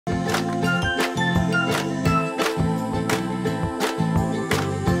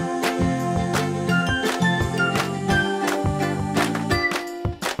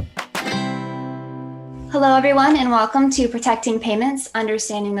Hello, everyone, and welcome to Protecting Payments,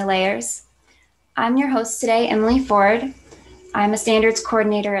 Understanding the Layers. I'm your host today, Emily Ford. I'm a standards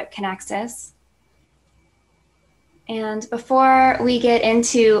coordinator at Conexxus. And before we get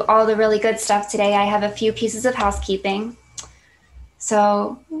into all the really good stuff today, I have a few pieces of housekeeping.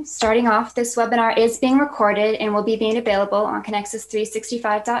 So starting off, this webinar is being recorded and will be made available on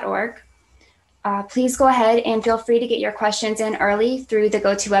Conexxus365.org. Please go ahead and feel free to get your questions in early through the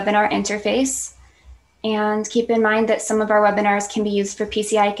GoToWebinar interface. And keep in mind that some of our webinars can be used for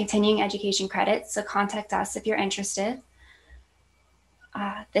PCI continuing education credits, so contact us if you're interested.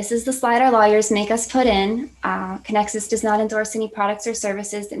 This is the slide our lawyers make us put in. Conexxus does not endorse any products or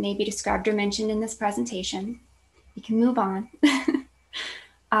services that may be described or mentioned in this presentation. We can move on.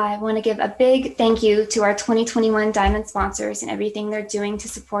 I want to give a big thank you to our 2021 Diamond sponsors and everything they're doing to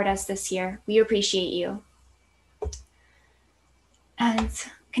support us this year. We appreciate you. And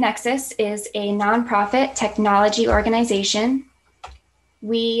Conexxus is a nonprofit technology organization.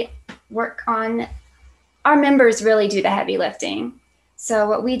 We work on, our members really do the heavy lifting. So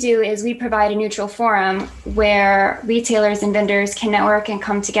what we do is we provide a neutral forum where retailers and vendors can network and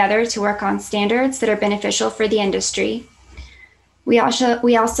come together to work on standards that are beneficial for the industry. We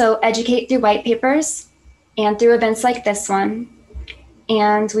also educate through white papers and through events like this one.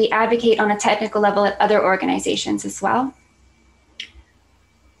 And we advocate on a technical level at other organizations as well.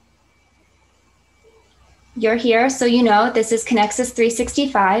 You're here, so you know this is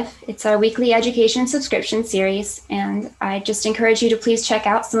Conexxus365. It's our weekly education subscription series, and I just encourage you to please check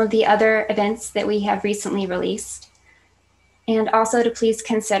out some of the other events that we have recently released. And also to please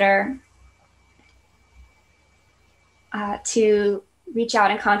consider to reach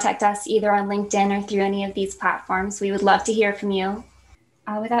out and contact us either on LinkedIn or through any of these platforms. We would love to hear from you.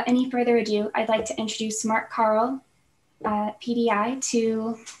 Without any further ado, I'd like to introduce Mark Carl at PDI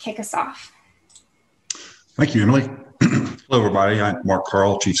to kick us off. Thank you, Emily. Hello, everybody. I'm Mark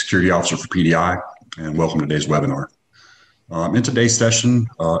Carl, Chief Security Officer for PDI, and welcome to today's webinar. In today's session,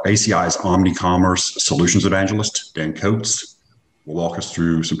 ACI's Omnicommerce Solutions Evangelist, Dan Coates, will walk us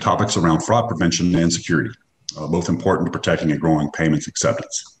through some topics around fraud prevention and security, both important to protecting and growing payments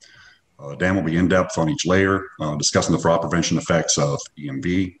acceptance. Dan will be in-depth on each layer, discussing the fraud prevention effects of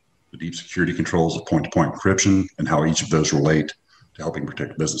EMV, the deep security controls of point-to-point encryption, and how each of those relate to helping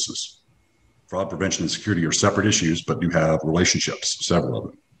protect businesses. Fraud prevention and security are separate issues, but do have relationships, several of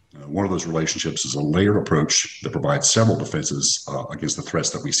them. One of those relationships is a layered approach that provides several defenses against the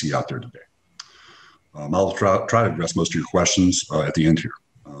threats that we see out there today. I'll try to address most of your questions at the end here.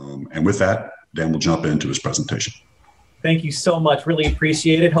 And with that, Dan will jump into his presentation. Thank you so much. Really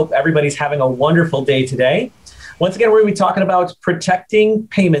appreciate it. Hope everybody's having a wonderful day today. Once again, we're going to be talking about protecting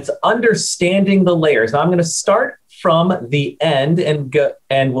payments, understanding the layers. Now, I'm going to start from the end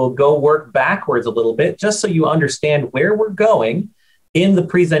and we'll go work backwards a little bit just so you understand where we're going in the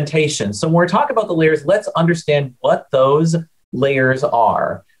presentation. So when we're talking about the layers, let's understand what those layers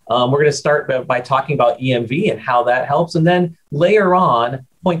are. We're going to start by talking about EMV and how that helps, and then layer on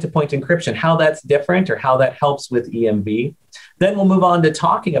point-to-point encryption, how that's different or how that helps with EMV. Then we'll move on to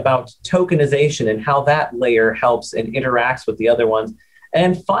talking about tokenization and how that layer helps and interacts with the other ones.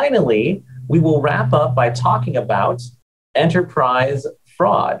 And finally, we will wrap up by talking about enterprise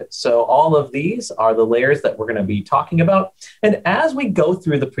fraud. So all of these are the layers that we're going to be talking about. And as we go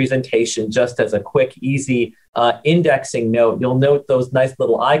through the presentation, just as a quick, easy indexing note, you'll note those nice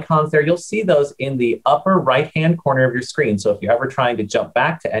little icons there. You'll see those in the upper right-hand corner of your screen. So if you're ever trying to jump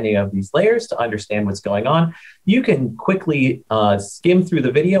back to any of these layers to understand what's going on, you can quickly skim through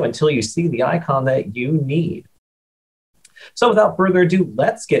the video until you see the icon that you need. So without further ado,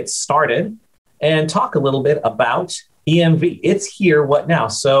 let's get started and talk a little bit about EMV. It's here, what now?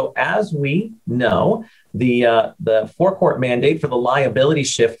 So as we know, the forecourt mandate for the liability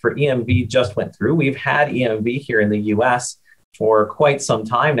shift for EMV just went through. We've had EMV here in the US for quite some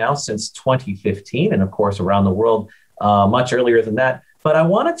time now, since 2015, and of course around the world much earlier than that. But I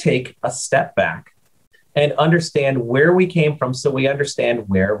want to take a step back and understand where we came from so we understand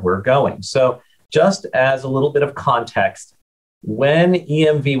where we're going. So just as a little bit of context, when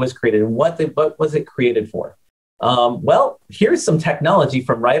EMV was created, what was it created for? Well, here's some technology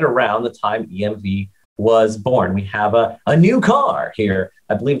from right around the time EMV was born. We have a new car here.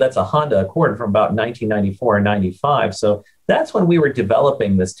 I believe that's a Honda Accord from about 1994 or 95. So that's when we were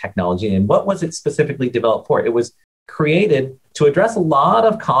developing this technology. And what was it specifically developed for? It was created to address a lot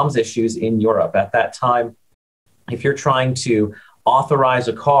of comms issues in Europe at that time. If you're trying to authorize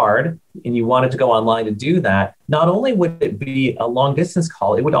a card and you wanted to go online to do that, not only would it be a long distance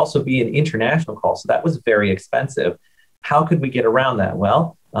call, it would also be an international call. So that was very expensive. How could we get around that?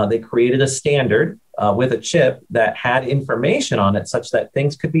 Well, they created a standard with a chip that had information on it such that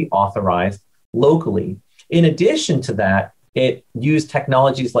things could be authorized locally. In addition to that, it used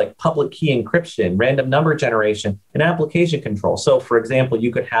technologies like public key encryption, random number generation, and application control. So, for example,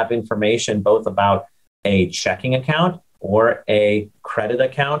 you could have information both about a checking account or a credit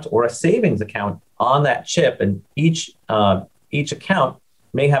account or a savings account on that chip, and each account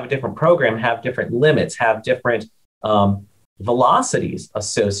may have a different program, have different limits, have different velocities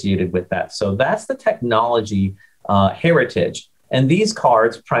associated with that. So that's the technology heritage. And these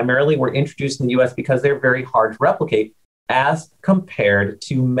cards primarily were introduced in the US because they're very hard to replicate as compared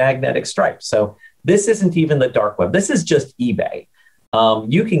to magnetic stripe. So this isn't even the dark web. This is just eBay.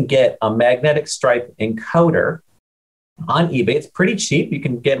 You can get a magnetic stripe encoder on eBay. It's pretty cheap. You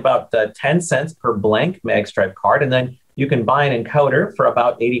can get about 10 cents per blank mag stripe card, and then you can buy an encoder for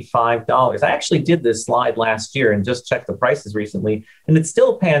about $85. I actually did this slide last year and just checked the prices recently, and it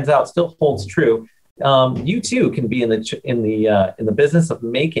still pans out, still holds true. You too can be in the business of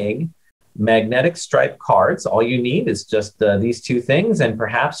making magnetic stripe cards. All you need is just these two things and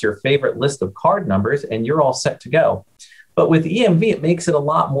perhaps your favorite list of card numbers, and you're all set to go. But with EMV, it makes it a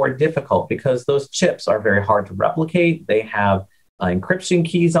lot more difficult because those chips are very hard to replicate. They have encryption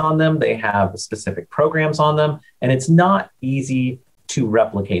keys on them. They have specific programs on them, and it's not easy to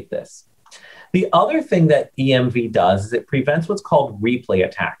replicate this. The other thing that EMV does is it prevents what's called replay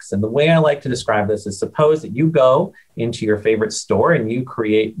attacks. And the way I like to describe this is, suppose that you go into your favorite store and you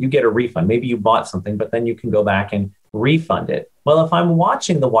get a refund. Maybe you bought something, but then you can go back and refund it. Well, if I'm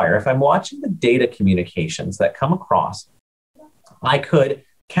watching the wire, if I'm watching the data communications that come across, I could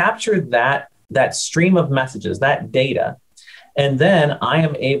capture that stream of messages, that data, and then I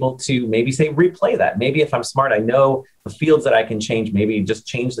am able to maybe say replay that. Maybe if I'm smart, I know the fields that I can change, maybe just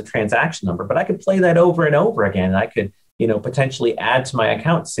change the transaction number, but I could play that over and over again. And I could, potentially add to my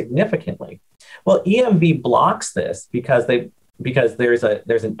account significantly. Well, EMV blocks this because there's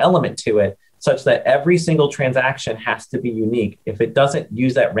an element to it such that every single transaction has to be unique. If it doesn't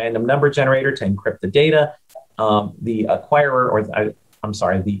use that random number generator to encrypt the data, the acquirer,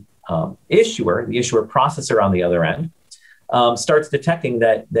 the issuer, the issuer processor on the other end, starts detecting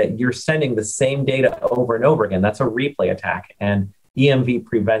that you're sending the same data over and over again. That's a replay attack, and EMV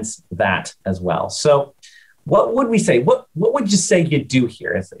prevents that as well. So what would we say? What would you say you do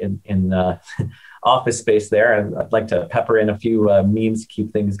here in office space there? I'd like to pepper in a few memes to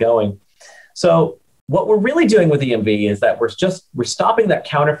keep things going. So what we're really doing with EMV is that we're stopping that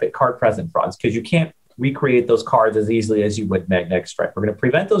counterfeit card present frauds, because you can't recreate those cards as easily as you would magnetic stripe. We're going to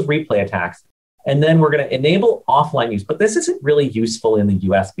prevent those replay attacks. And then we're going to enable offline use. But this isn't really useful in the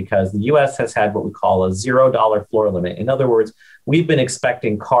US because the US has had what we call a $0 floor limit. In other words, we've been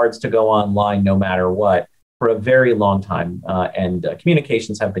expecting cards to go online no matter what for a very long time. And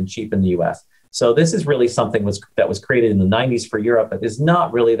communications have been cheap in the US. So this is really something that was created in the 90s for Europe, but is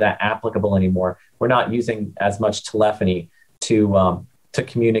not really that applicable anymore. We're not using as much telephony to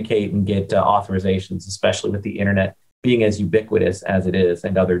communicate and get authorizations, especially with the internet being as ubiquitous as it is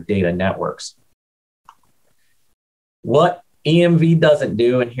and other data networks. What EMV doesn't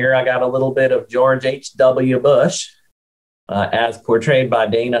do, and here I got a little bit of George H.W. Bush, as portrayed by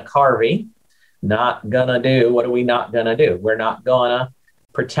Dana Carvey, not gonna do. What are we not gonna do? We're not gonna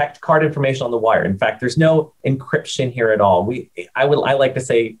protect card information on the wire. In fact, there's no encryption here at all. I like to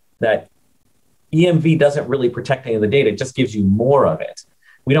say that EMV doesn't really protect any of the data, it just gives you more of it.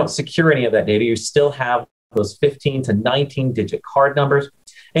 We don't secure any of that data. You still have those 15 to 19 digit card numbers.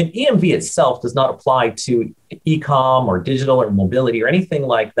 And EMV itself does not apply to e-com or digital or mobility or anything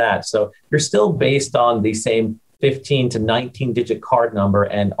like that. So you're still based on the same 15 to 19 digit card number,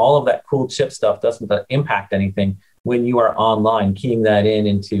 and all of that cool chip stuff doesn't impact anything when you are online, keying that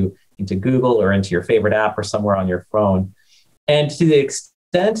into Google or into your favorite app or somewhere on your phone. And to the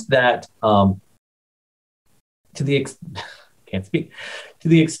extent that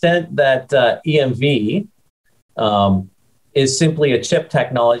EMV is simply a chip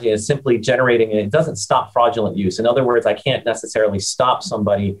technology, is simply generating, and it doesn't stop fraudulent use. In other words, I can't necessarily stop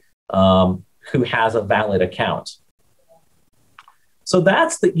somebody who has a valid account. So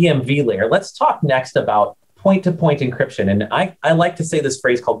that's the EMV layer. Let's talk next about point-to-point encryption. And I like to say this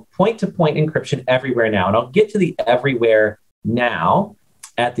phrase called point-to-point encryption everywhere now. And I'll get to the everywhere now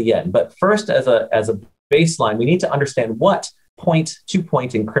at the end. But first, as a baseline, we need to understand what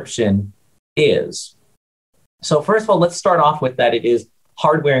point-to-point encryption is. So first of all, let's start off with that it is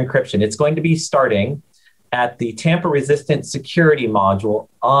hardware encryption. It's going to be starting at the tamper-resistant security module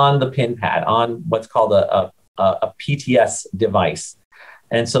on the pin pad, on what's called a PTS device.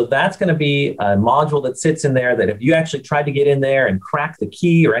 And so that's going to be a module that sits in there that if you actually tried to get in there and crack the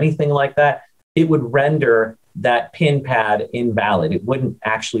key or anything like that, it would render that pin pad invalid. It wouldn't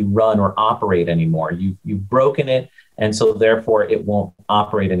actually run or operate anymore. You've broken it, and so therefore it won't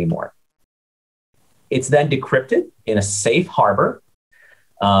operate anymore. It's then decrypted in a safe harbor.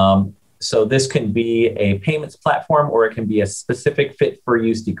 So this can be a payments platform, or it can be a specific fit for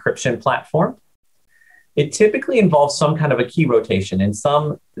use decryption platform. It typically involves some kind of a key rotation. In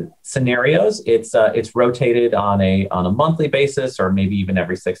some scenarios, it's rotated on a monthly basis, or maybe even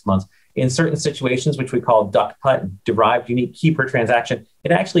every 6 months. In certain situations, which we call DUCPUT, derived unique key per transaction,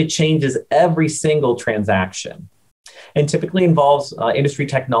 it actually changes every single transaction, and typically involves industry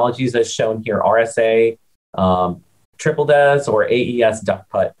technologies as shown here. RSA, triple DES, or AES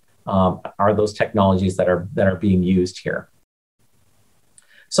DUCPUT are those technologies that are being used here.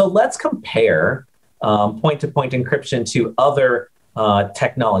 So let's compare point-to-point encryption to other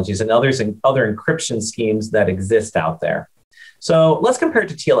technologies and other encryption schemes that exist out there. So let's compare it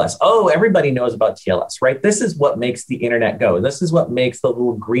to TLS. Oh, everybody knows about TLS, right? This is what makes the internet go. This is what makes the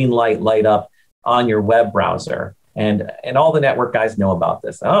little green light up on your web browser. And all the network guys know about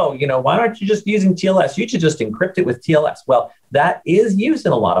this. Oh, why aren't you just using TLS? You should just encrypt it with TLS. Well, that is used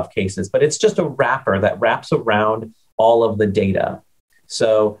in a lot of cases, but it's just a wrapper that wraps around all of the data.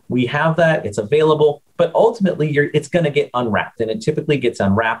 So we have that, it's available, but ultimately it's going to get unwrapped, and it typically gets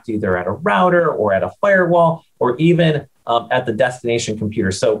unwrapped either at a router or at a firewall or even at the destination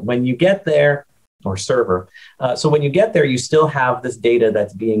computer. So when you get there, or server, so when you get there, you still have this data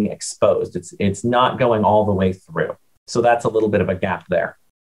that's being exposed. It's not going all the way through. So that's a little bit of a gap there.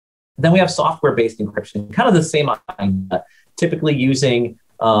 Then we have software-based encryption, kind of the same idea, typically using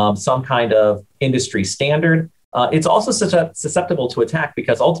some kind of industry standard. It's also susceptible to attack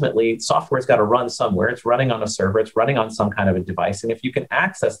because ultimately software's got to run somewhere. It's running on a server, it's running on some kind of a device. And if you can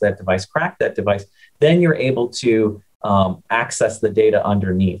access that device, crack that device, then you're able to access the data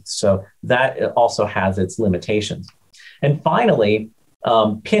underneath. So that also has its limitations. And finally,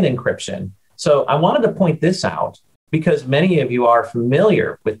 PIN encryption. So I wanted to point this out because many of you are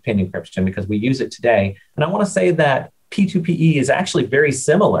familiar with PIN encryption because we use it today. And I want to say that P2PE is actually very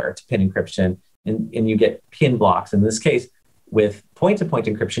similar to PIN encryption, and you get PIN blocks. In this case, with point-to-point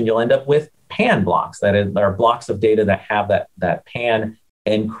encryption, you'll end up with PAN blocks. That are blocks of data that have that PAN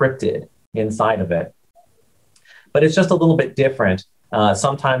encrypted inside of it. But it's just a little bit different.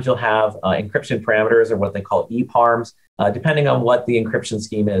 Sometimes you'll have encryption parameters, or what they call EPARMs, depending on what the encryption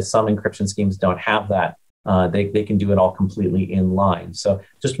scheme is. Some encryption schemes don't have that. They can do it all completely in line. So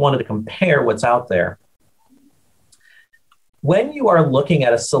just wanted to compare what's out there. When you are looking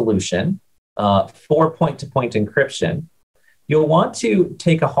at a solution for point-to-point encryption, you'll want to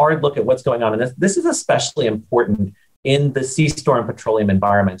take a hard look at what's going on. And this is especially important in the C-store and petroleum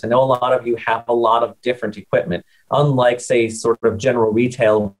environment. I know a lot of you have a lot of different equipment, unlike, say, sort of general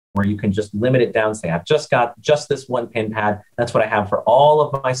retail, where you can just limit it down, say, I've just got just this one pin pad. That's what I have for all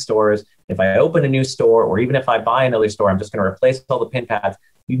of my stores. If I open a new store, or even if I buy another store, I'm just going to replace all the pin pads.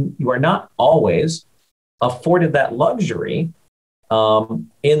 You are not always afforded that luxury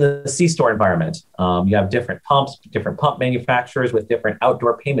in the C-store environment. You have different pumps, different pump manufacturers with different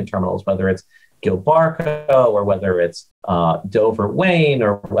outdoor payment terminals, whether it's Gilbarco, or whether it's Dover Wayne,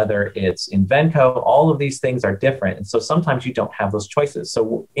 or whether it's Invenco. All of these things are different. And so sometimes you don't have those choices.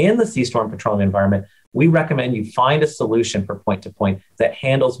 So in the C-store and petroleum environment, we recommend you find a solution for point-to-point that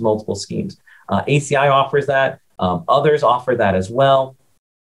handles multiple schemes. ACI offers that. Others offer that as well.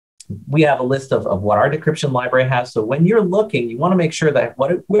 We have a list of what our decryption library has. So when you're looking, you want to make sure that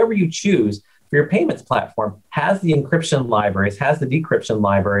whoever you choose for your payments platform has the encryption libraries, has the decryption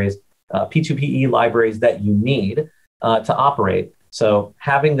libraries, P2PE libraries that you need to operate. So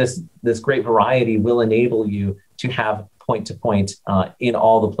having this great variety will enable you to have point-to-point in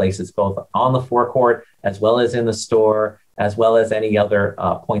all the places, both on the forecourt, as well as in the store, as well as any other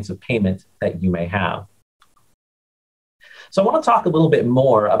points of payment that you may have. So I want to talk a little bit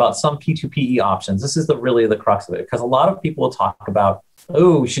more about some P2PE options. This is really the crux of it, because a lot of people will talk about,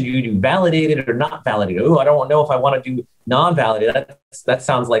 oh, should you do validated or not validated? Oh, I don't know if I want to do non-validated. That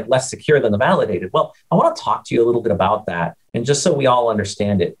sounds like less secure than the validated. Well, I want to talk to you a little bit about that. And just so we all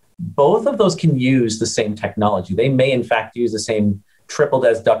understand it, both of those can use the same technology. They may, in fact, use the same triple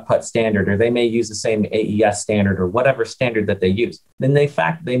DES DUCPUT standard, or they may use the same AES standard, or whatever standard that they use. Then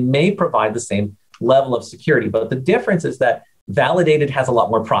they may provide the same level of security. But the difference is that validated has a lot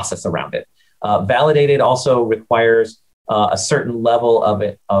more process around it. Validated also requires a certain level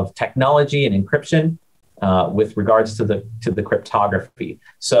of technology and encryption with regards to the cryptography.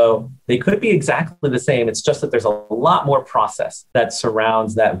 So they could be exactly the same. It's just that there's a lot more process that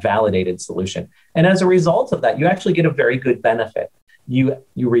surrounds that validated solution. And as a result of that, you actually get a very good benefit. you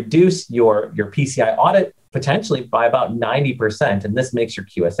reduce your PCI audit potentially by about 90%. And this makes your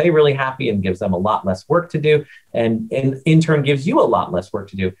QSA really happy and gives them a lot less work to do. And in turn gives you a lot less work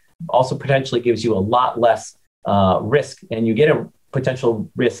to do. Also potentially gives you a lot less risk, and you get a potential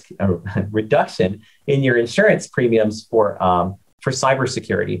risk reduction in your insurance premiums for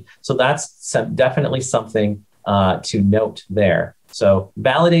cybersecurity. So that's definitely something to note there. So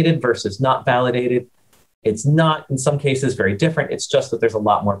validated versus not validated. It's not, in some cases, very different. It's just that there's a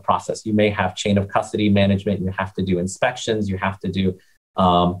lot more process. You may have chain of custody management. You have to do inspections. You have to do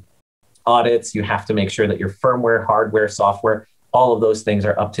audits. You have to make sure that your firmware, hardware, software, all of those things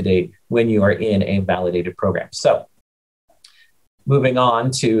are up to date when you are in a validated program. So moving on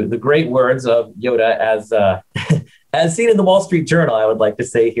to the great words of Yoda as seen in the Wall Street Journal, I would like to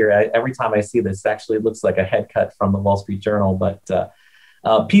say here, every time I see this, actually it looks like a head cut from the Wall Street Journal, but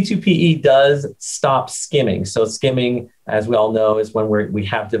P2PE does stop skimming. So skimming, as we all know, is when we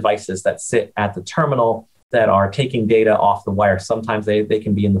have devices that sit at the terminal that are taking data off the wire. Sometimes they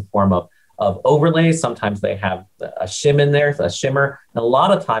can be in the form of overlays. Sometimes they have a shim in there, a shimmer. And a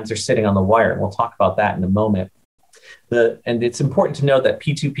lot of times they're sitting on the wire. And we'll talk about that in a moment. And it's important to note that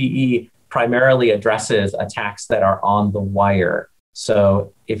P2PE primarily addresses attacks that are on the wire.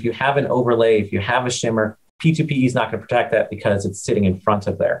 So if you have an overlay, if you have a shimmer, P2PE is not going to protect that because it's sitting in front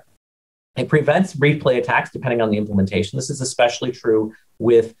of there. It prevents replay attacks depending on the implementation. This is especially true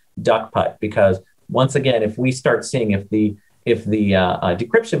with DuckPut because once again, if we start seeing if the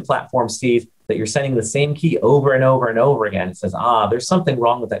decryption platform sees that you're sending the same key over and over and over again, it says, there's something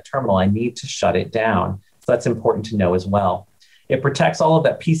wrong with that terminal. I need to shut it down. So that's important to know as well. It protects all of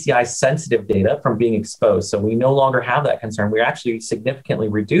that PCI sensitive data from being exposed. So we no longer have that concern. We're actually significantly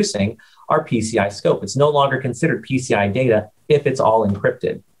reducing our PCI scope. It's no longer considered PCI data if it's all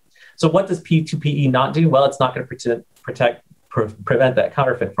encrypted. So what does P2PE not do? Well, it's not going to prevent that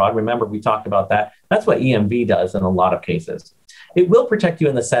counterfeit fraud. Remember, we talked about that. That's what EMV does in a lot of cases. It will protect you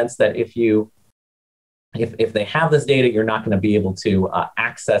in the sense that if they have this data, you're not going to be able to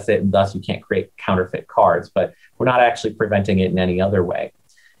access it, and thus you can't create counterfeit cards, but we're not actually preventing it in any other way.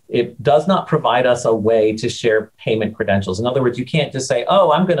 It does not provide us a way to share payment credentials. In other words, you can't just say,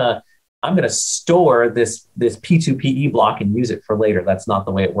 I'm going to store this P2PE block and use it for later. That's not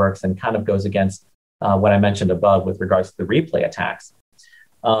the way it works, and kind of goes against what I mentioned above with regards to the replay attacks.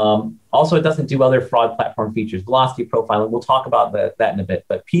 Also, it doesn't do other fraud platform features, velocity profiling. We'll talk about that in a bit,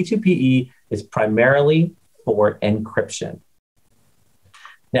 but P2PE is primarily for encryption.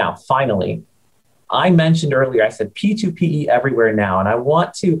 Now, finally, I mentioned earlier, I said P2PE everywhere now, and I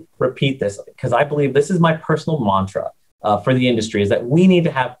want to repeat this because I believe this is my personal mantra for the industry, is that we need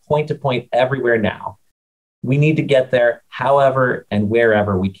to have point-to-point everywhere now. We need to get there however and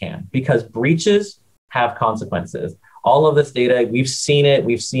wherever we can, because breaches have consequences. All of this data, we've seen it.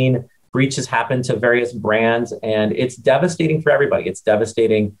 We've seen breaches happen to various brands, and it's devastating for everybody. It's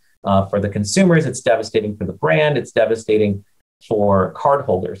devastating for the consumers. It's devastating for the brand. It's devastating for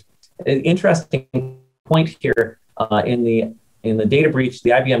cardholders. An interesting point here in the data breach,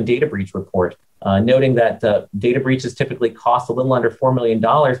 the IBM data breach report, noting that data breaches typically cost a little under $4 million,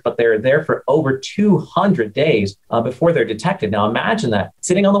 but they're there for over 200 days before they're detected. Now imagine that,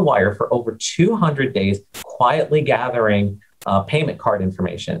 sitting on the wire for over 200 days, quietly gathering payment card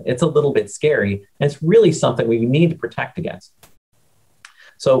information. It's a little bit scary, and it's really something we need to protect against.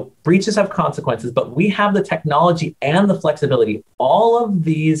 So breaches have consequences, but we have the technology and the flexibility. All of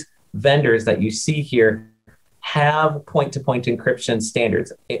these vendors that you see here have point-to-point encryption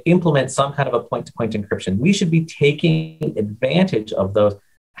standards, implement some kind of a point-to-point encryption. We should be taking advantage of those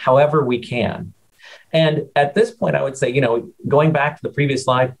however we can. And at this point, I would say, going back to the previous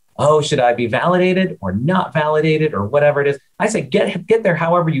slide, should I be validated or not validated or whatever it is? I say get there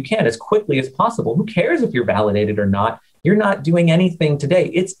however you can, as quickly as possible. Who cares if you're validated or not? You're not doing anything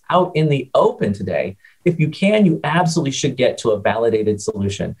today. It's out in the open today. If you can, you absolutely should get to a validated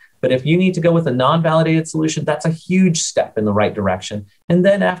solution. But if you need to go with a non-validated solution, that's a huge step in the right direction. And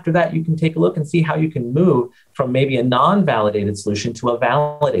then after that, you can take a look and see how you can move from maybe a non-validated solution to a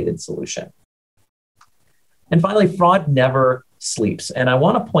validated solution. And finally, fraud never sleeps. And I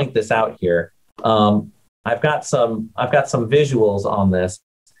want to point this out here. I've got some visuals on this.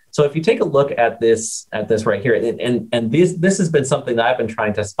 So if you take a look at this right here, and this has been something that I've been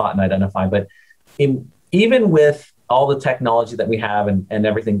trying to spot and identify, but even with all the technology that we have and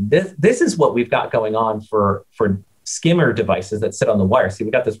everything, this is what we've got going on for skimmer devices that sit on the wire. See,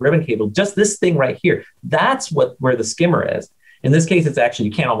 we got this ribbon cable, just this thing right here. That's where the skimmer is. In this case, it's actually,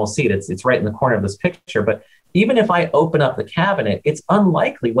 you can't almost see it. It's right in the corner of this picture, but even if I open up the cabinet, it's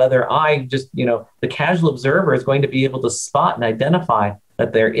unlikely whether I just, the casual observer is going to be able to spot and identify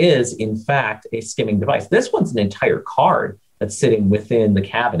that there is, in fact, a skimming device. This one's an entire card that's sitting within the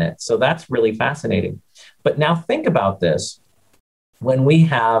cabinet. So that's really fascinating. But now think about this. When we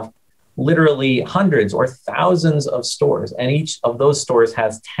have literally hundreds or thousands of stores, and each of those stores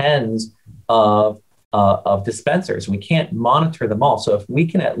has tens of dispensers, we can't monitor them all. So if we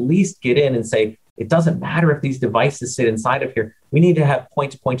can at least get in and say, it doesn't matter if these devices sit inside of here, we need to have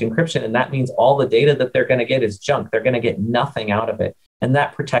point-to-point encryption. And that means all the data that they're going to get is junk. They're going to get nothing out of it. And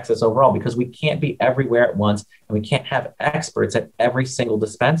that protects us overall, because we can't be everywhere at once, and we can't have experts at every single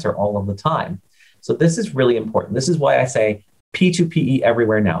dispenser all of the time. So this is really important. This is why I say P2PE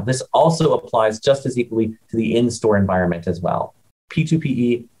everywhere now. This also applies just as equally to the in-store environment as well.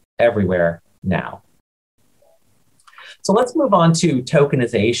 P2PE everywhere now. So let's move on to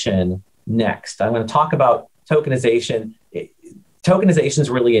tokenization next. I'm going to talk about tokenization. Tokenization is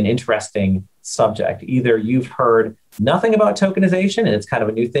really an interesting subject. Either you've heard nothing about tokenization and it's kind of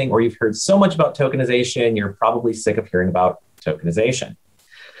a new thing, or you've heard so much about tokenization, you're probably sick of hearing about tokenization.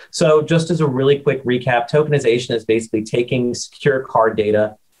 So just as a really quick recap, tokenization is basically taking secure card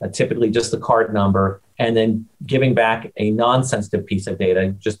data, typically just the card number, and then giving back a non-sensitive piece of data,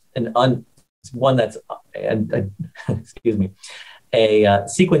 just one that's, excuse me, a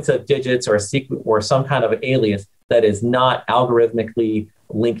sequence of digits or some kind of alias that is not algorithmically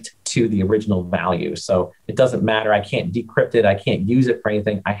linked to the original value. So it doesn't matter. I can't decrypt it. I can't use it for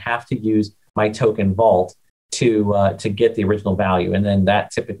anything. I have to use my token vault to get the original value. And then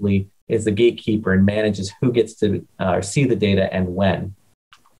that typically is the gatekeeper and manages who gets to see the data and when.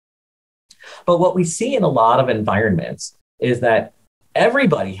 But what we see in a lot of environments is that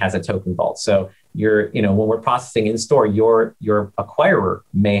everybody has a token vault. So when we're processing in store, your acquirer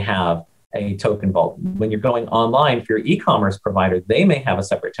may have a token vault. When you're going online for your e-commerce provider, they may have a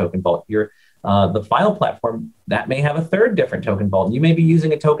separate token vault. The file platform, that may have a third different token vault. You may be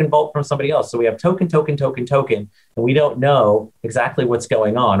using a token vault from somebody else. So we have token, and we don't know exactly what's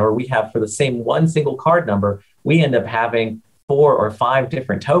going on. Or we have, for the same one single card number, we end up having 4 or 5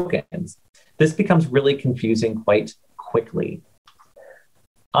 different tokens. This becomes really confusing quite quickly.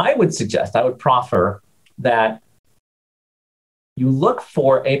 I would proffer that you look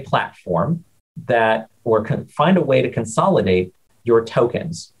for a platform or find a way to consolidate your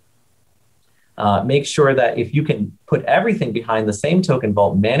tokens. Make sure that if you can put everything behind the same token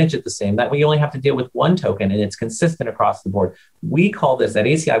vault, manage it the same, that way you only have to deal with one token and it's consistent across the board. We call this, at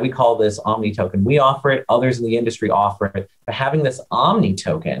ACI, we call this Omni token. We offer it, others in the industry offer it. But having this Omni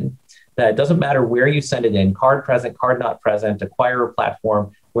token, that doesn't matter where you send it in, card present, card not present, acquirer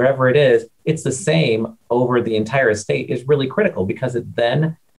platform, wherever it is, it's the same over the entire estate, is really critical, because it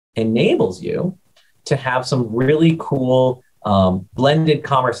then enables you to have some really cool blended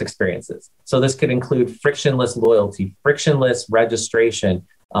commerce experiences. So this could include frictionless loyalty, frictionless registration,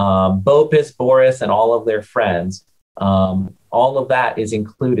 BOPIS, Boris, and all of their friends. All of that is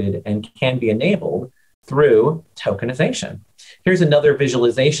included and can be enabled through tokenization. Here's another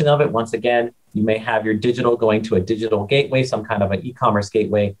visualization of it. Once again, you may have your digital going to a digital gateway, some kind of an e-commerce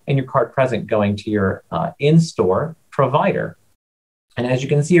gateway, and your card present going to your in-store provider. And as you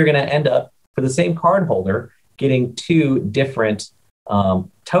can see, you're going to end up, for the same card holder, getting 2 different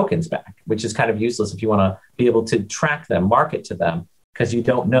tokens back, which is kind of useless if you want to be able to track them, market to them, because you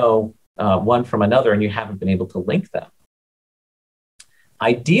don't know one from another and you haven't been able to link them.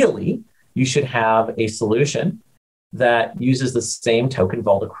 Ideally, you should have a solution that uses the same token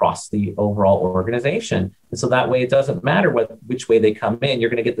vault across the overall organization. And so that way, it doesn't matter which way they come in, you're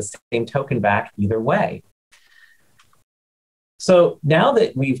going to get the same token back either way. So now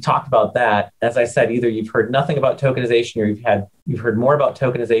that we've talked about that, as I said, either you've heard nothing about tokenization or you've heard more about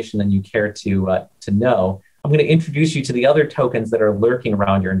tokenization than you care to know. I'm going to introduce you to the other tokens that are lurking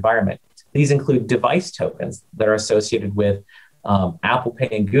around your environment. These include device tokens that are associated with Apple Pay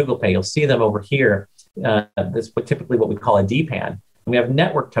and Google Pay. You'll see them over here. This is typically what we call a DPAN. And we have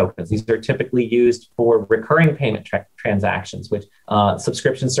network tokens. These are typically used for recurring payment transactions, which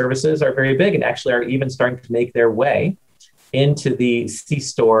subscription services are very big and actually are even starting to make their way into the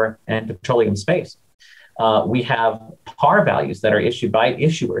C-store and petroleum space. We have par values that are issued by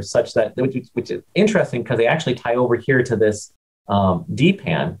issuers, such that, which is interesting because they actually tie over here to this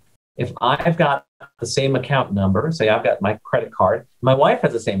DPAN. If I've got the same account number, say I've got my credit card, my wife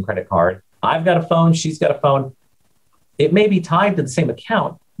has the same credit card, I've got a phone, she's got a phone, it may be tied to the same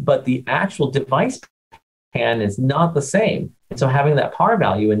account, but the actual device PAN is not the same. And so having that par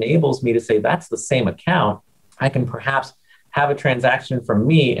value enables me to say that's the same account. I can perhaps have a transaction from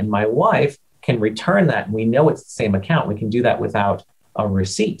me and my wife can return that and we know it's the same account, we can do that without a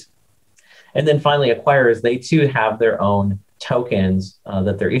receipt. And then finally, acquirers, they too have their own tokens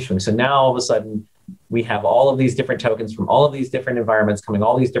that they're issuing. So now all of a sudden, we have all of these different tokens from all of these different environments coming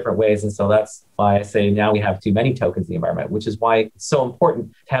all these different ways. And so that's why I say now we have too many tokens in the environment, which is why it's so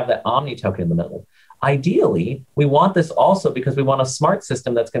important to have that Omni token in the middle. Ideally, we want this also because we want a smart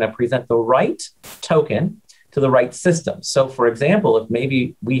system that's going to present the right token to the right system. So for example, if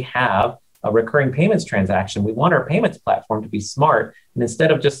maybe we have a recurring payments transaction, we want our payments platform to be smart. And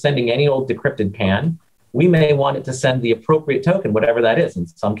instead of just sending any old decrypted PAN, we may want it to send the appropriate token, whatever that is. In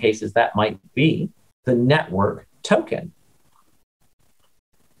some cases, that might be the network token.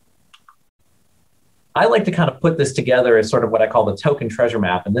 I like to kind of put this together as sort of what I call the token treasure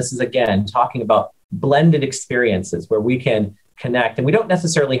map. And this is, again, talking about blended experiences where we can connect. And we don't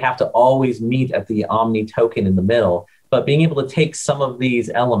necessarily have to always meet at the Omni token in the middle, but being able to take some of these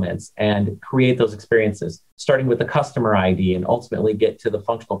elements and create those experiences, starting with the customer ID and ultimately get to the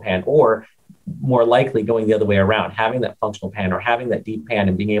functional PAN, or more likely going the other way around, having that functional PAN or having that deep PAN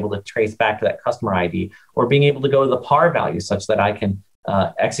and being able to trace back to that customer ID, or being able to go to the par value such that I can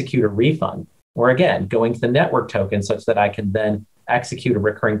execute a refund, or again, going to the network token such that I can then execute a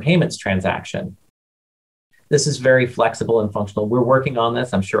recurring payments transaction. This is very flexible and functional. We're working on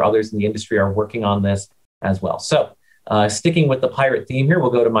this. I'm sure others in the industry are working on this as well. So sticking with the pirate theme here, we'll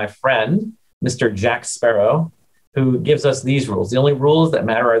go to my friend, Mr. Jack Sparrow, who gives us these rules. The only rules that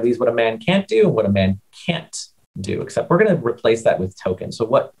matter are these: what a man can't do and what a man can't do, except we're going to replace that with tokens. So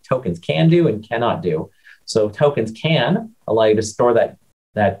what tokens can do and cannot do. So tokens can allow you to store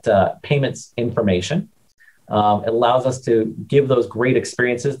that payments information. It allows us to give those great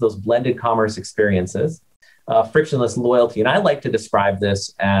experiences, those blended commerce experiences, frictionless loyalty. And I like to describe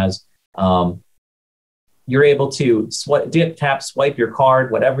this as you're able to tap, swipe your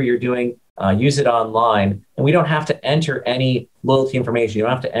card, whatever you're doing, use it online. And we don't have to enter any loyalty information. You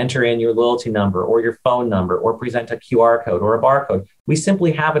don't have to enter in your loyalty number or your phone number or present a QR code or a barcode. We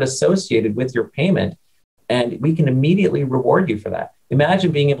simply have it associated with your payment, and we can immediately reward you for that.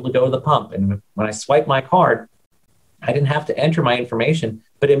 Imagine being able to go to the pump, and when I swipe my card, I didn't have to enter my information,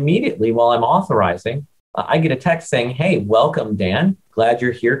 but immediately while I'm authorizing, I get a text saying, "Hey, welcome, Dan. Glad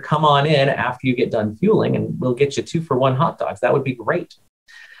you're here. Come on in after you get done fueling, and we'll get you 2-for-1 hot dogs." That would be great.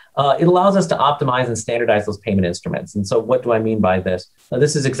 It allows us to optimize and standardize those payment instruments. And so what do I mean by this?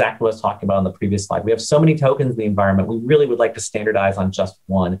 This is exactly what I was talking about on the previous slide. We have so many tokens in the environment. We really would like to standardize on just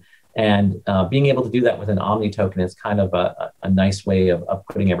one. And being able to do that with an Omni token is kind of a nice way of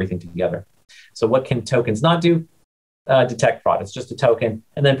putting everything together. So what can tokens not do? Detect fraud. It's just a token.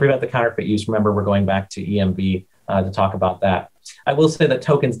 And then prevent the counterfeit use. Remember, we're going back to EMV to talk about that. I will say that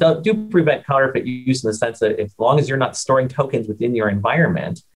tokens do prevent counterfeit use in the sense that as long as you're not storing tokens within your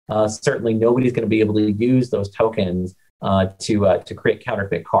environment, certainly nobody's going to be able to use those tokens to create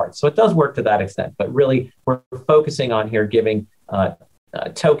counterfeit cards. So it does work to that extent, but really we're focusing on here giving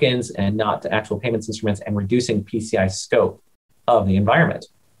tokens and not actual payments instruments and reducing PCI scope of the environment.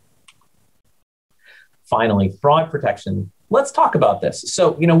 Finally, fraud protection. Let's talk about this.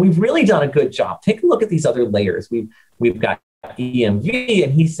 So, we've really done a good job. Take a look at these other layers. We've got EMV,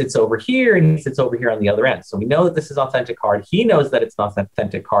 and he sits over here, and he sits over here on the other end. So we know that this is authentic card. He knows that it's an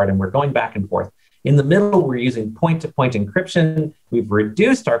authentic card, and we're going back and forth. In the middle, we're using point-to-point encryption. We've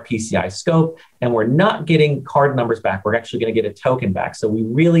reduced our PCI scope, and we're not getting card numbers back. We're actually going to get a token back. So we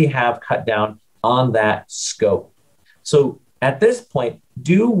really have cut down on that scope. So at this point,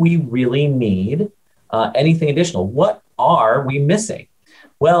 do we really need anything additional? What are we missing?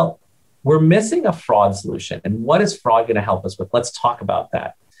 Well, we're missing a fraud solution. And what is fraud going to help us with? Let's talk about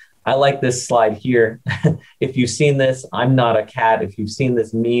that. I like this slide here. If you've seen this, I'm not a cat. If you've seen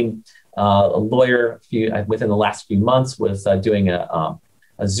this meme, a lawyer within the last few months was doing a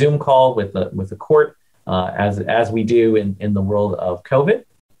Zoom call with the court, as we do in the world of COVID.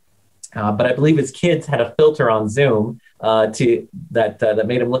 But I believe his kids had a filter on Zoom that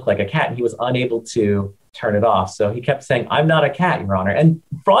made him look like a cat, and he was unable to turn it off. So he kept saying, "I'm not a cat, Your Honor." And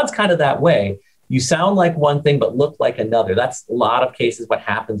fraud's kind of that way. You sound like one thing, but look like another. That's a lot of cases what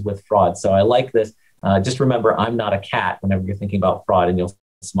happens with fraud. So I like this. Just remember, I'm not a cat whenever you're thinking about fraud, and you'll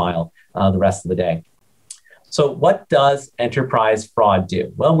smile the rest of the day. So what does enterprise fraud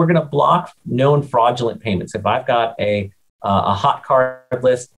do? Well, we're going to block known fraudulent payments. If I've got a hot card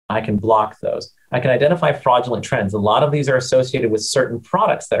list, I can block those. I can identify fraudulent trends. A lot of these are associated with certain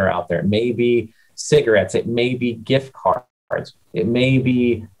products that are out there. It may be cigarettes, it may be gift cards, it may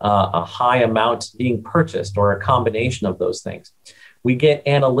be a high amount being purchased, or a combination of those things. We get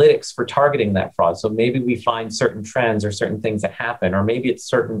analytics for targeting that fraud. So maybe we find certain trends or certain things that happen, or maybe it's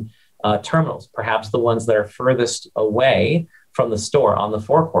certain terminals, perhaps the ones that are furthest away from the store on the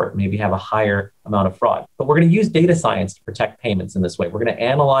forecourt maybe have a higher amount of fraud. But we're going to use data science to protect payments in this way. We're going to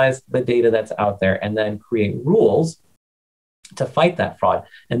analyze the data that's out there and then create rules to fight that fraud.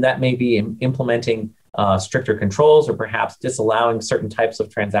 And that may be implementing stricter controls or perhaps disallowing certain types of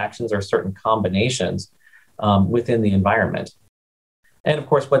transactions or certain combinations within the environment. And of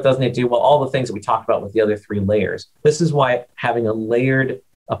course, what doesn't it do? Well, all the things that we talked about with the other 3 layers. This is why having a layered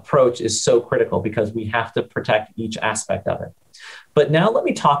approach is so critical, because we have to protect each aspect of it. But now let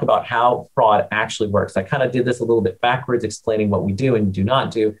me talk about how fraud actually works. I kind of did this a little bit backwards, explaining what we do and do not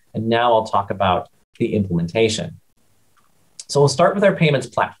do. And now I'll talk about the implementation. So we'll start with our payments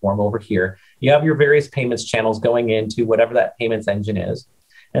platform over here. You have your various payments channels going into whatever that payments engine is,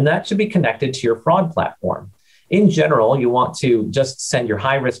 and that should be connected to your fraud platform. In general, you want to just send your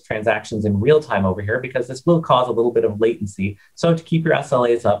high-risk transactions in real time over here, because this will cause a little bit of latency. So to keep your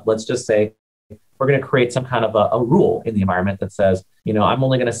SLAs up, let's just say we're going to create some kind of a rule in the environment that says, I'm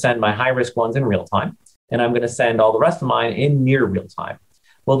only going to send my high-risk ones in real time, and I'm going to send all the rest of mine in near real time.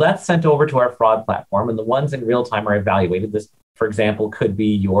 Well, that's sent over to our fraud platform, and the ones in real time are evaluated. This, for example, could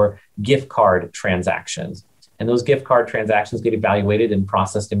be your gift card transactions. And those gift card transactions get evaluated and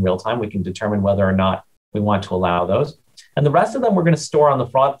processed in real time. We can determine whether or not we want to allow those. And the rest of them we're going to store on the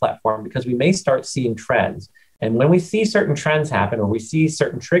fraud platform, because we may start seeing trends. And when we see certain trends happen or we see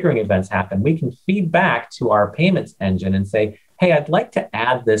certain triggering events happen, we can feed back to our payments engine and say, hey, I'd like to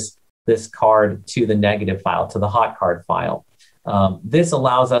add this card to the negative file, to the hot card file. This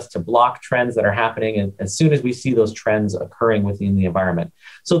allows us to block trends that are happening as soon as we see those trends occurring within the environment.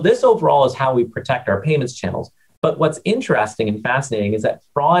 So this overall is how we protect our payments channels. But what's interesting and fascinating is that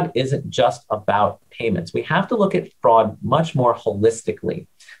fraud isn't just about payments. We have to look at fraud much more holistically.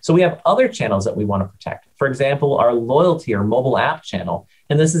 So we have other channels that we want to protect. For example, our loyalty or mobile app channel,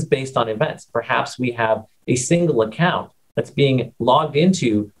 and this is based on events. Perhaps we have a single account that's being logged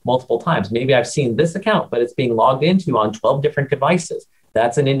into multiple times. Maybe I've seen this account, but it's being logged into on 12 different devices.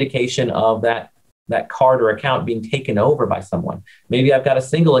 That's an indication of that card or account being taken over by someone. Maybe I've got a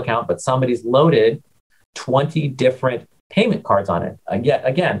single account, but somebody's loaded 20 different payment cards on it. Yet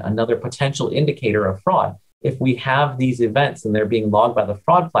again, another potential indicator of fraud. If we have these events and they're being logged by the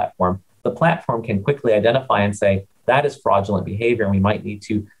fraud platform, the platform can quickly identify and say, that is fraudulent behavior, and we might need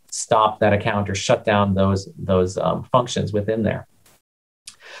to stop that account or shut down those functions within there.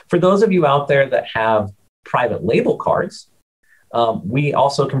 For those of you out there that have private label cards, we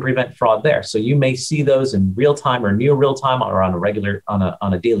also can prevent fraud there. So you may see those in real time or near real time or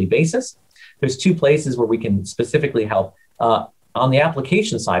on a daily basis. There's 2 places where we can specifically help. On the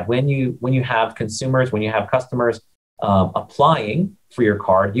application side, when you have consumers, when you have customers applying for your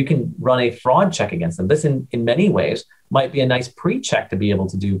card, you can run a fraud check against them. This in many ways might be a nice pre-check to be able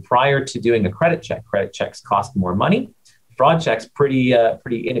to do prior to doing a credit check. Credit checks cost more money. Fraud checks pretty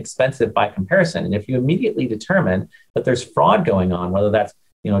inexpensive by comparison. And if you immediately determine that there's fraud going on, whether that's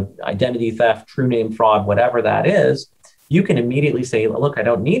identity theft, true name fraud, whatever that is, you can immediately say, look, I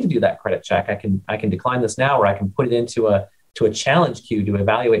don't need to do that credit check. I can decline this now, or I can put it into a challenge queue to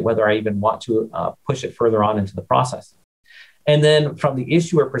evaluate whether I even want to push it further on into the process. And then from the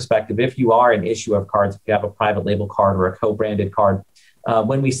issuer perspective, if you are an issuer of cards, if you have a private label card or a co-branded card,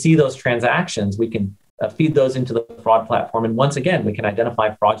 when we see those transactions, we can feed those into the fraud platform. And once again, we can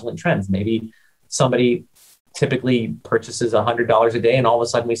identify fraudulent trends. Maybe somebody typically purchases $100 a day, and all of a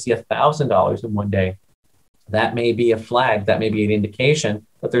sudden we see $1,000 in one day. That may be a flag. That may be an indication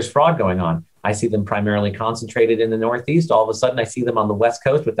that there's fraud going on. I see them primarily concentrated in the Northeast. All of a sudden, I see them on the West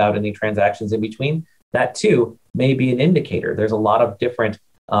Coast without any transactions in between. That too may be an indicator. There's a lot of different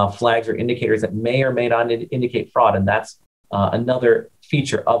flags or indicators that may or may not indicate fraud, and that's another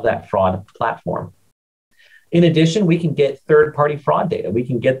feature of that fraud platform. In addition, we can get third-party fraud data. We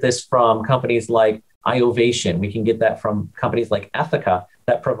can get this from companies like iovation. We can get that from companies like Ethica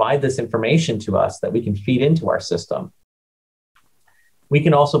that provide this information to us that we can feed into our system. We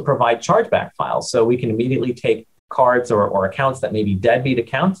can also provide chargeback files. So we can immediately take cards or accounts that may be deadbeat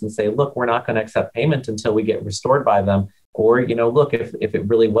accounts and say, look, we're not going to accept payment until we get restored by them. Or, look, if it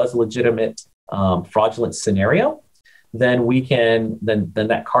really was a legitimate fraudulent scenario, then then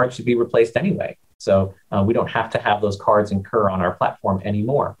that card should be replaced anyway. So we don't have to have those cards incur on our platform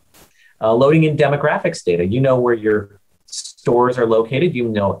anymore. Loading in demographics data, where your stores are located,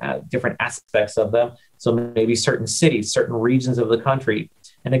 different aspects of them. So maybe certain cities, certain regions of the country,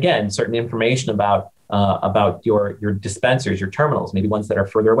 and again, certain information about your dispensers, your terminals, maybe ones that are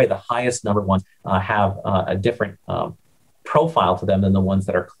further away. The highest number ones have a different profile to them than the ones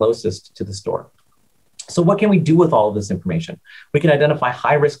that are closest to the store. So what can we do with all of this information? We can identify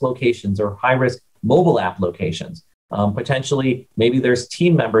high-risk locations or high-risk mobile app locations. Potentially, maybe there's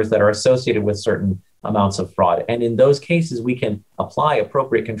team members that are associated with certain amounts of fraud. And in those cases, we can apply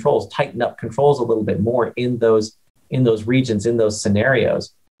appropriate controls, tighten up controls a little bit more in those regions, in those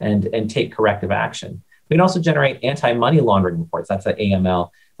scenarios, and take corrective action. We can also generate anti-money laundering reports. That's the AML.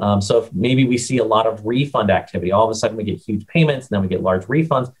 So if maybe we see a lot of refund activity, all of a sudden we get huge payments and then we get large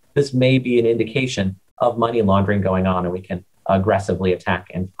refunds, this may be an indication of money laundering going on, and we can aggressively attack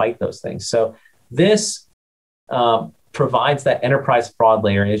and fight those things. So this provides that enterprise fraud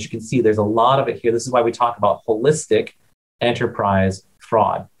layer. And as you can see, there's a lot of it here. This is why we talk about holistic enterprise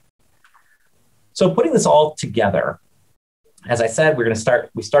fraud. So putting this all together, as I said,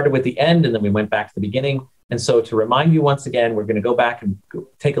 we started with the end and then we went back to the beginning. And so to remind you once again, we're going to go back and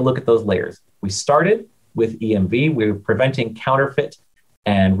take a look at those layers. We started with EMV. We were preventing counterfeit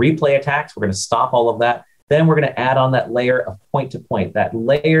and replay attacks. We're going to stop all of that. Then we're going to add on that layer of point-to-point, that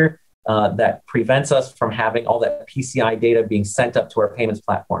layer that prevents us from having all that PCI data being sent up to our payments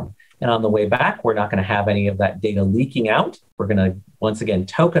platform. And on the way back, we're not going to have any of that data leaking out. We're going to, once again,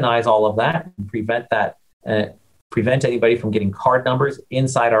 tokenize all of that and prevent anybody from getting card numbers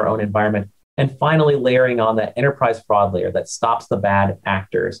inside our own environment. And finally, layering on that enterprise fraud layer that stops the bad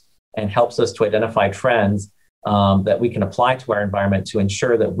actors and helps us to identify trends that we can apply to our environment to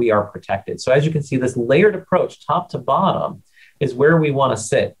ensure that we are protected. So as you can see, this layered approach, top to bottom, is where we want to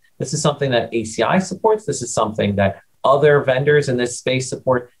sit. This is something that ACI supports. This is something that other vendors in this space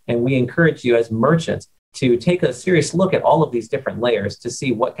support. And we encourage you as merchants to take a serious look at all of these different layers to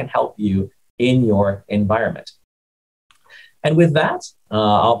see what can help you in your environment. And with that,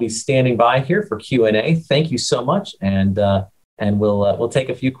 I'll be standing by here for Q&A. Thank you so much. And we'll take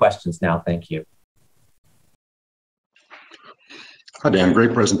a few questions now. Thank you. Hi, Dan.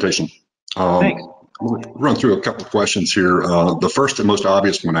 Great presentation. Thanks. We'll run through a couple of questions here. The first and most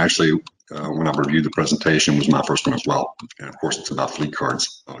obvious one, actually, when I reviewed the presentation, was my first one as well. And of course, it's about fleet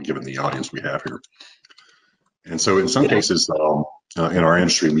cards, given the audience we have here. And so in some cases, in our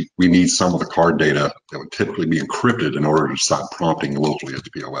industry, we need some of the card data that would typically be encrypted in order to stop prompting locally at the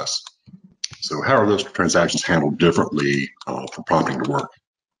POS. So how are those transactions handled differently for prompting to work?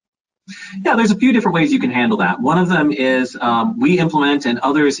 Yeah, there's a few different ways you can handle that. One of them is we implement and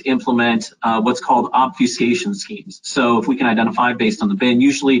others implement what's called obfuscation schemes. So if we can identify based on the bin,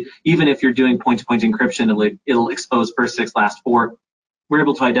 usually even if you're doing point-to-point encryption, it'll expose first 6, last 4. We're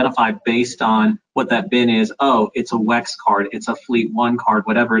able to identify based on what that bin is. Oh, it's a WEX card, it's a Fleet One card,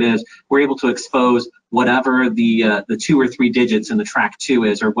 whatever it is. We're able to expose whatever the 2 or 3 digits in the track 2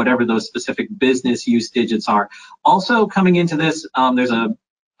 is, or whatever those specific business use digits are. Also coming into this,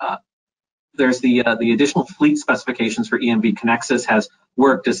 there's the additional fleet specifications for EMV. Conexxus has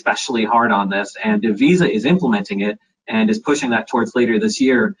worked especially hard on this, and Visa is implementing it and is pushing that towards later this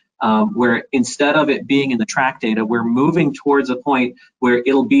year, where instead of it being in the track data, we're moving towards a point where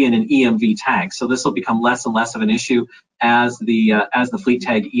it'll be in an EMV tag. So this will become less and less of an issue as the fleet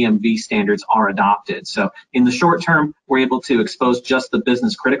tag EMV standards are adopted. So in the short term, we're able to expose just the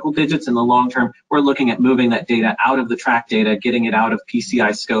business critical digits. In the long term, we're looking at moving that data out of the track data, getting it out of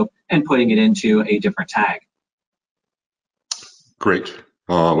PCI scope, and putting it into a different tag. Great.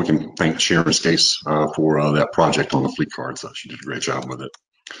 We can thank Sharon Scase for that project on the fleet cards. She did a great job with it.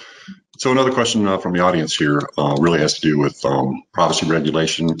 So another question from the audience here really has to do with privacy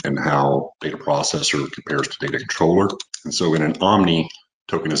regulation and how data processor compares to data controller. And so in an omni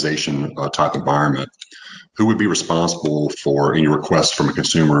tokenization type environment, who would be responsible for any request from a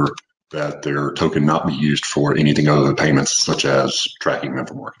consumer that their token not be used for anything other than payments, such as tracking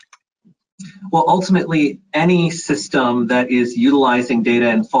member marketing? Well, ultimately, any system that is utilizing data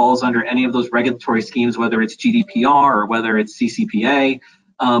and falls under any of those regulatory schemes, whether it's GDPR or whether it's CCPA,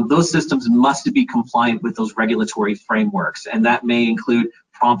 those systems must be compliant with those regulatory frameworks. And that may include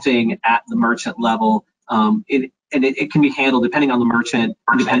prompting at the merchant level. It can be handled depending on the merchant,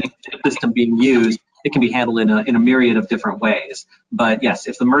 depending on the system being used. It can be handled in a myriad of different ways. But yes,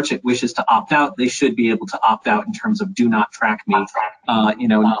 if the merchant wishes to opt out, they should be able to opt out in terms of do not track me,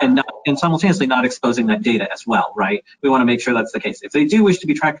 and simultaneously not exposing that data as well, right? We want to make sure that's the case. If they do wish to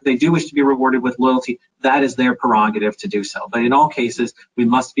be tracked, if they do wish to be rewarded with loyalty, that is their prerogative to do so. But in all cases, we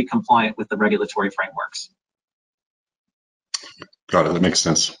must be compliant with the regulatory frameworks. Got it. That makes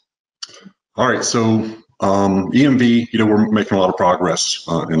sense. All right. So EMV, we're making a lot of progress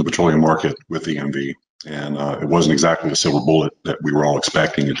in the petroleum market with EMV, and it wasn't exactly the silver bullet that we were all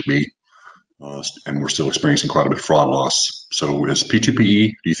expecting it to be, and we're still experiencing quite a bit of fraud loss. So is P2PE,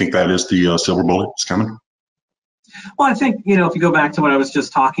 do you think that is the silver bullet that's coming? Well, I think, if you go back to what I was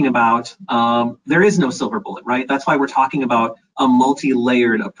just talking about, there is no silver bullet, right? That's why we're talking about a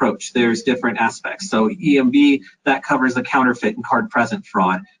multi-layered approach. There's different aspects. So EMV, that covers the counterfeit and card present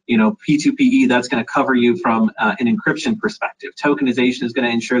fraud. P2PE, that's going to cover you from an encryption perspective. Tokenization is going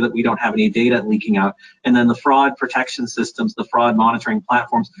to ensure that we don't have any data leaking out. And then the fraud protection systems, the fraud monitoring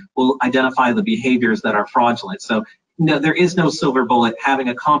platforms will identify the behaviors that are fraudulent. So no, there is no silver bullet. Having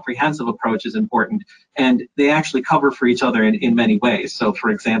a comprehensive approach is important, and they actually cover for each other in many ways. So,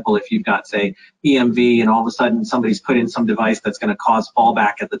 for example, if you've got, say, EMV, and all of a sudden somebody's put in some device that's going to cause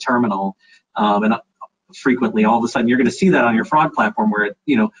fallback at the terminal, and frequently, all of a sudden, you're going to see that on your fraud platform where,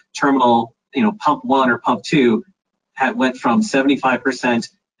 terminal, pump 1 or pump 2 went from 75%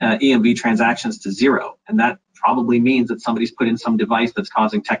 EMV transactions to 0, and that probably means that somebody's put in some device that's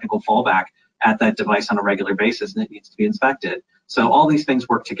causing technical fallback at that device on a regular basis, and it needs to be inspected. So all these things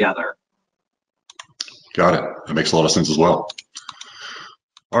work together. Got it. That makes a lot of sense as well.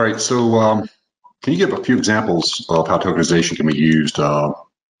 All right, so can you give a few examples of how tokenization can be used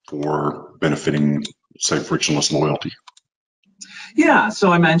for benefiting, say, frictionless loyalty? Yeah,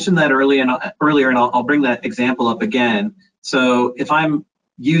 so I mentioned that earlier, and I'll bring that example up again. So if I'm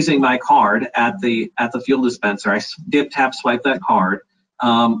using my card at the fuel dispenser, I dip, tap, swipe that card,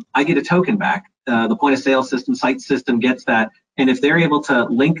 I get a token back. The point of sale system, site system gets that. And if they're able to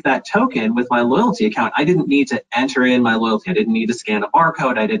link that token with my loyalty account, I didn't need to enter in my loyalty. I didn't need to scan a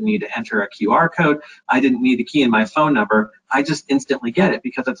barcode. I didn't need to enter a QR code. I didn't need to key in my phone number. I just instantly get it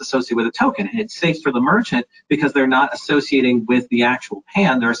because it's associated with a token. And it's safe for the merchant because they're not associating with the actual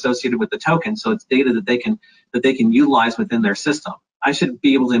PAN. They're associated with the token. So it's data that they can utilize within their system. I should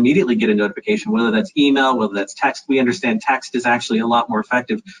be able to immediately get a notification, whether that's email, whether that's text. We understand text is actually a lot more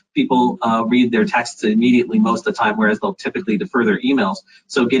effective. People read their texts immediately most of the time, whereas they'll typically defer their emails.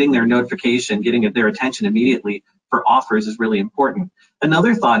 So getting their notification, getting their attention immediately for offers is really important.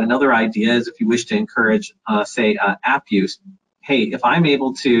 Another thought, another idea is if you wish to encourage, say, app use, hey, if I'm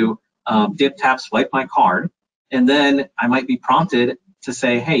able to dip, tap, swipe my card, and then I might be prompted to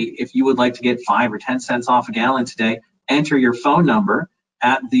say, hey, if you would like to get 5 or 10 cents off a gallon today, enter your phone number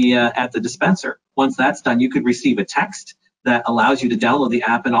at the dispenser. Once that's done, you could receive a text that allows you to download the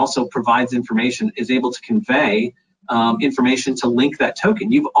app and also provides information, is able to convey information to link that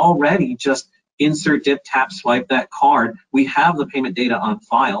token. You've already just insert, dip, tap, swipe that card. We have the payment data on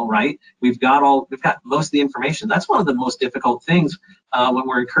file, right? We've got most of the information. That's one of the most difficult things when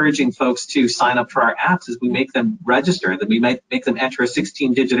we're encouraging folks to sign up for our apps is we make them register, that we make them enter a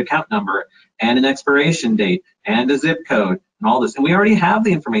 16-digit account number and an expiration date and a zip code and all this. And we already have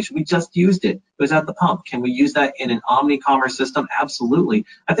the information. We just used it. It was at the pump. Can we use that in an omni-commerce system? Absolutely.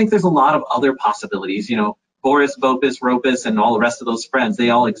 I think there's a lot of other possibilities, Boris, Vopis, Ropus, and all the rest of those friends, they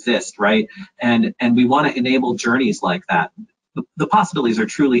all exist, right? And we want to enable journeys like that. The possibilities are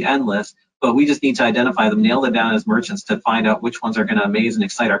truly endless, but we just need to identify them, nail them down as merchants to find out which ones are going to amaze and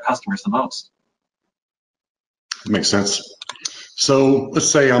excite our customers the most. That makes sense. So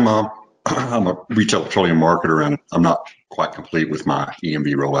let's say I'm a retail petroleum marketer and I'm not quite complete with my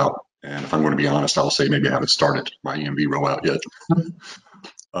EMV rollout. And if I'm going to be honest, I'll say maybe I haven't started my EMV rollout yet.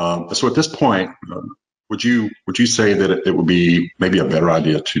 So at this point, would you say that it would be maybe a better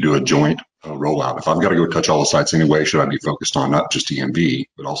idea to do a joint rollout? If I've got to go touch all the sites anyway, should I be focused on not just EMV,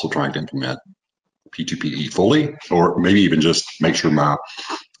 but also trying to implement P2PE fully, or maybe even just make sure my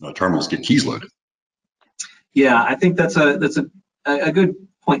terminals get keys loaded? Yeah, I think that's a good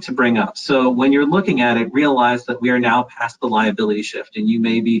point to bring up. So when you're looking at it, realize that we are now past the liability shift, and you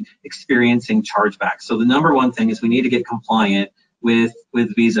may be experiencing chargebacks. So the number one thing is we need to get compliant with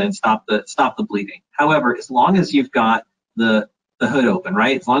Visa and stop the bleeding. However, as long as you've got the hood open,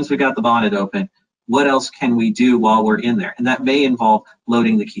 right? As long as we've got the bonnet open, what else can we do while we're in there? And that may involve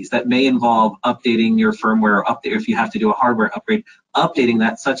loading the keys. That may involve updating your firmware, update if you have to do a hardware upgrade, updating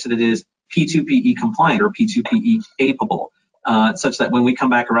that such that it is P2PE compliant or P2PE capable, such that when we come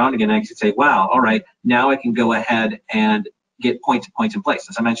back around again, I can say, wow, all right, now I can go ahead and get point-to-point in place.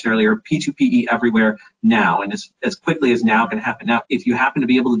 As I mentioned earlier, P2PE everywhere now, and as quickly as now can happen. Now, if you happen to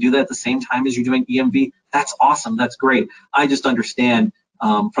be able to do that at the same time as you're doing EMV, that's awesome, that's great. I just understand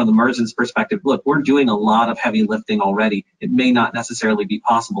from the merchant's perspective, look, we're doing a lot of heavy lifting already. It may not necessarily be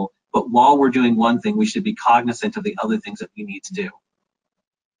possible, but while we're doing one thing, we should be cognizant of the other things that we need to do.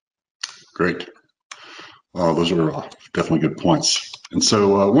 Great. Those are definitely good points. And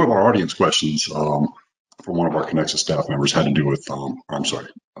so one of our audience questions from one of our Conexxus staff members had to do with,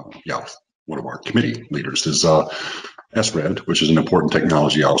 one of our committee leaders is SRED, which is an important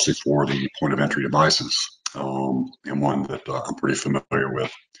technology, obviously, for the point of entry devices, and one that I'm pretty familiar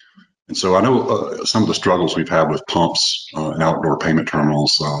with. And so I know some of the struggles we've had with pumps and outdoor payment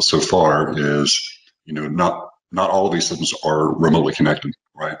terminals so far is, not all of these systems are remotely connected,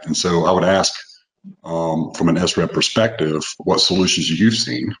 right? And so I would ask, from an SRED perspective, what solutions you've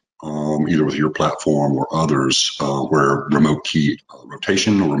seen, either with your platform or others, where remote key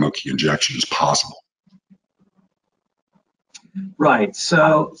rotation or remote key injection is possible. Right.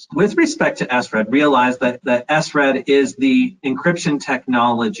 So with respect to SRED, realize that SRED is the encryption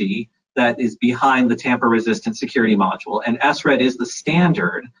technology that is behind the tamper-resistant security module, and SRED is the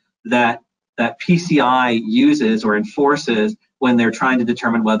standard that PCI uses or enforces when they're trying to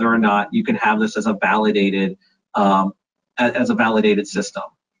determine whether or not you can have this as a validated system.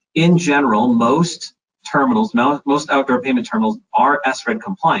 In general, most terminals, most outdoor payment terminals are SRED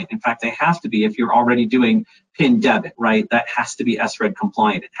compliant. In fact, they have to be if you're already doing PIN debit, right? That has to be SRED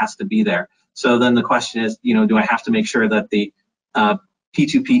compliant. It has to be there. So then the question is, do I have to make sure that the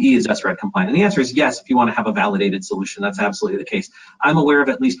P2PE is SRED compliant? And the answer is yes, if you want to have a validated solution. That's absolutely the case. I'm aware of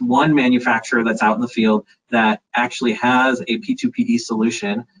at least one manufacturer that's out in the field that actually has a P2PE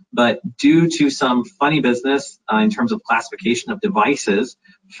solution, but due to some funny business in terms of classification of devices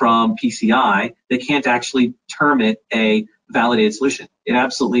from PCI, they can't actually term it a validated solution. It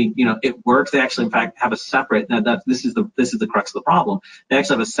absolutely, it works. They actually, in fact, have a separate. This is the crux of the problem. They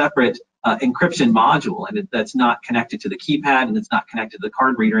actually have a separate encryption module, and that's not connected to the keypad, and it's not connected to the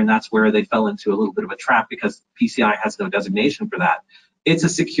card reader, and that's where they fell into a little bit of a trap because PCI has no designation for that. It's a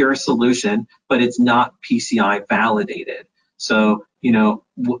secure solution, but it's not PCI validated. So,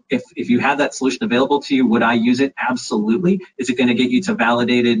 if you had that solution available to you, would I use it? Absolutely. Is it going to get you to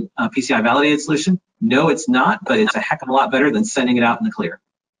validated PCI validated solution? No, it's not, but it's a heck of a lot better than sending it out in the clear.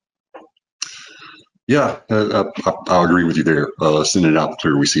 Yeah, I'll agree with you there. Sending it out in the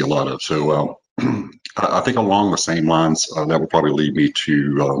clear, we see a lot of. So I think along the same lines, that would probably lead me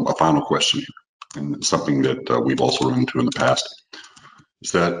to a final question, and something that we've also run into in the past.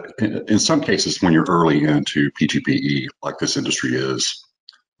 Is that in some cases, when you're early into P2PE, like this industry is,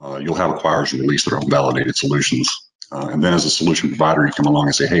 you'll have acquirers release their own validated solutions. And then as a solution provider, you come along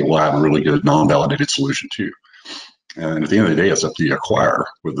and say, hey, well, I have a really good non-validated solution too. And at the end of the day, it's up to the acquirer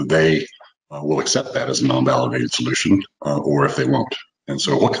whether they will accept that as a non-validated solution or if they won't. And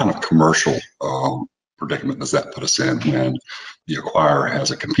so what kind of commercial predicament does that put us in when the acquirer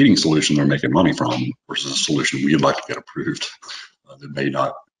has a competing solution they're making money from versus a solution we'd like to get approved that may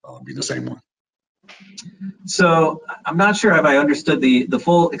not be the same one? So I'm not sure if I understood the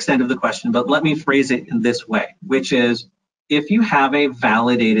full extent of the question, but let me phrase it in this way, which is if you have a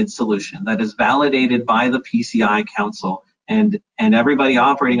validated solution that is validated by the PCI Council and everybody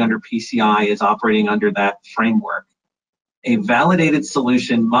operating under PCI is operating under that framework, a validated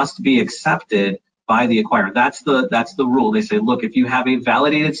solution must be accepted by the acquirer. That's the rule. They say, look, if you have a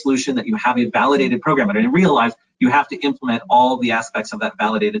validated solution, that you have a validated program, and realize you have to implement all the aspects of that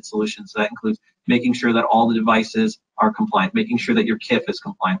validated solution. So that includes making sure that all the devices are compliant, making sure that your KIF is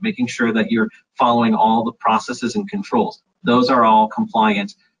compliant, making sure that you're following all the processes and controls. Those are all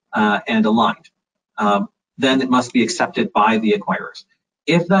compliant and aligned. Then it must be accepted by the acquirers.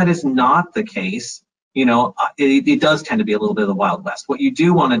 If that is not the case, it does tend to be a little bit of the Wild West. What you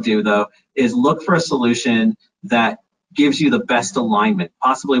do want to do, though, is look for a solution that gives you the best alignment,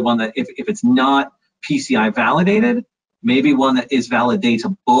 possibly one that if it's not PCI validated, maybe one that is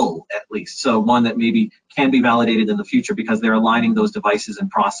validatable at least. So one that maybe can be validated in the future because they're aligning those devices and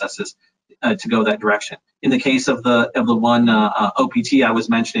processes to go that direction. In the case of the one OPT I was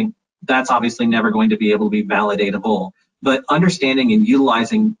mentioning, that's obviously never going to be able to be validatable. But understanding and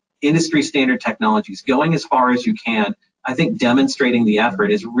utilizing industry standard technologies, going as far as you can, I think demonstrating the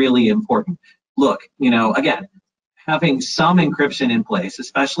effort is really important. Look, again, having some encryption in place,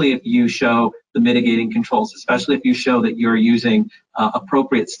 especially if you show the mitigating controls, especially if you show that you're using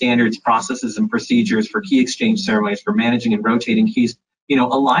appropriate standards, processes, and procedures for key exchange ceremonies, for managing and rotating keys,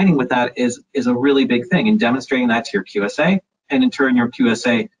 aligning with that is a really big thing, and demonstrating that to your QSA, and in turn your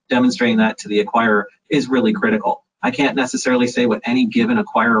QSA demonstrating that to the acquirer is really critical. I can't necessarily say what any given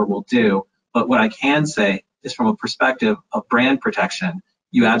acquirer will do, but what I can say is from a perspective of brand protection,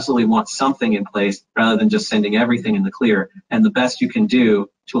 you absolutely want something in place rather than just sending everything in the clear. And the best you can do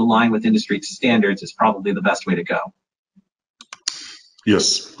to align with industry standards is probably the best way to go.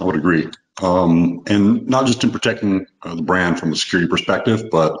 Yes, I would agree. And not just in protecting the brand from a security perspective,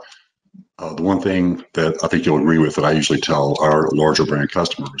 but the one thing that I think you'll agree with that I usually tell our larger brand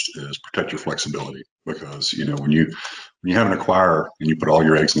customers is protect your flexibility, because when you have an acquirer and you put all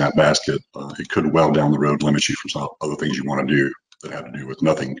your eggs in that basket, it could well down the road limit you from some other things you want to do that have to do with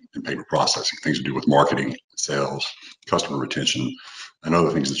nothing in payment processing, things to do with marketing, sales, customer retention, and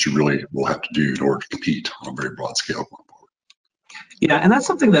other things that you really will have to do in order to compete on a very broad scale going forward. Yeah, and that's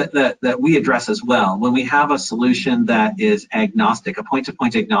something that we address as well. When we have a solution that is agnostic, a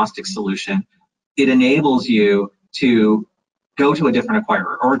point-to-point agnostic solution, it enables you to go to a different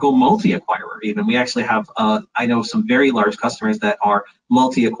acquirer or go multi-acquirer even. We actually have, I know some very large customers that are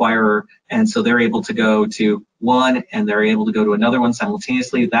multi-acquirer, and so they're able to go to one and they're able to go to another one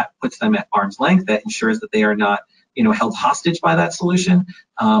simultaneously. That puts them at arm's length. That ensures that they are not, held hostage by that solution.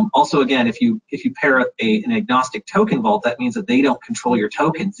 Also, again, if you pair an agnostic token vault, that means that they don't control your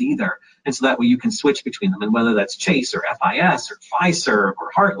tokens either. And so that way you can switch between them. And whether that's Chase or FIS or Fiserv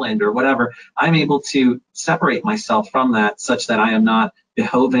or Heartland or whatever, I'm able to separate myself from that such that I am not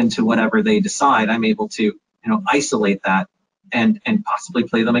beholden to whatever they decide. I'm able to, isolate that and possibly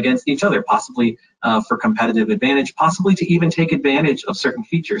play them against each other, possibly for competitive advantage, possibly to even take advantage of certain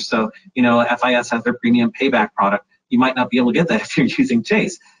features. So, FIS has their premium payback product. You might not be able to get that if you're using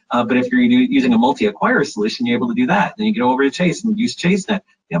Chase. But if you're using a multi-acquirer solution, you're able to do that. Then you go over to Chase and use ChaseNet.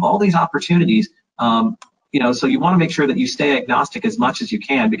 You have all these opportunities. So you want to make sure that you stay agnostic as much as you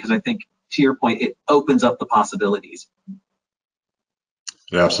can, because I think, to your point, it opens up the possibilities.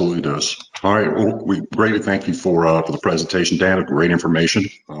 It absolutely does. All right, well, we greatly thank you for the presentation, Dan. Great information,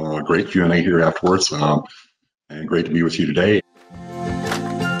 great Q&A here afterwards, and great to be with you today.